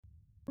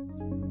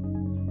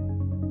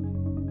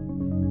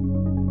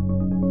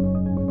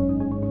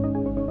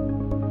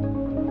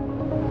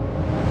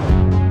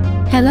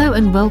Hello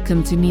and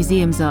welcome to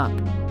Museums Up,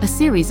 a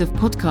series of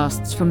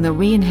podcasts from the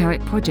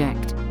Re-Inherit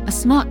Project, a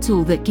smart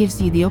tool that gives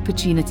you the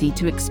opportunity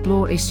to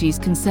explore issues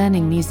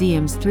concerning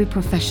museums through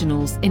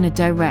professionals in a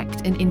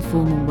direct and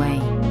informal way.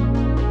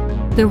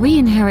 The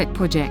Re-Inherit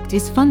Project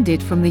is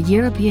funded from the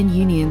European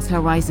Union's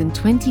Horizon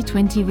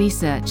 2020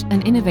 Research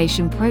and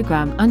Innovation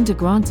Programme under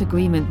Grant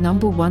Agreement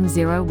number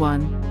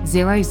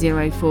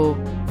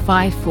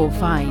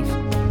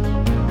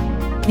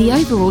 101004545. The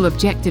overall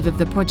objective of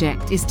the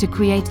project is to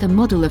create a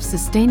model of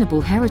sustainable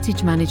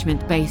heritage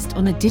management based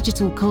on a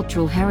digital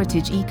cultural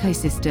heritage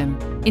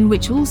ecosystem, in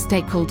which all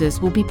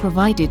stakeholders will be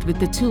provided with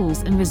the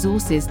tools and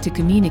resources to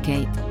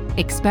communicate,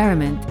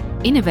 experiment,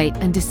 innovate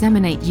and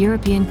disseminate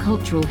European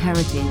cultural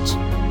heritage.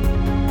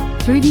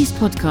 Through these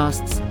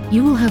podcasts,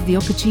 you will have the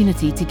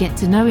opportunity to get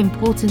to know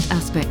important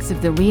aspects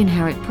of the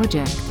Re-Inherit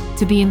project,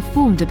 to be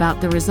informed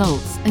about the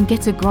results and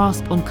get a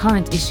grasp on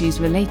current issues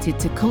related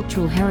to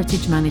cultural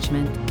heritage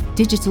management,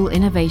 digital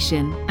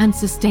innovation, and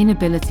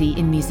sustainability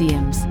in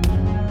museums.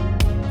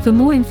 For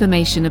more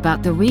information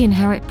about the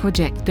Re-Inherit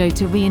project, go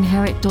to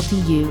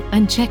reinherit.eu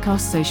and check our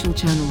social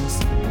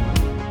channels.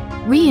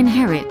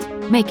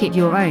 Re-Inherit, make it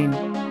your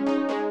own.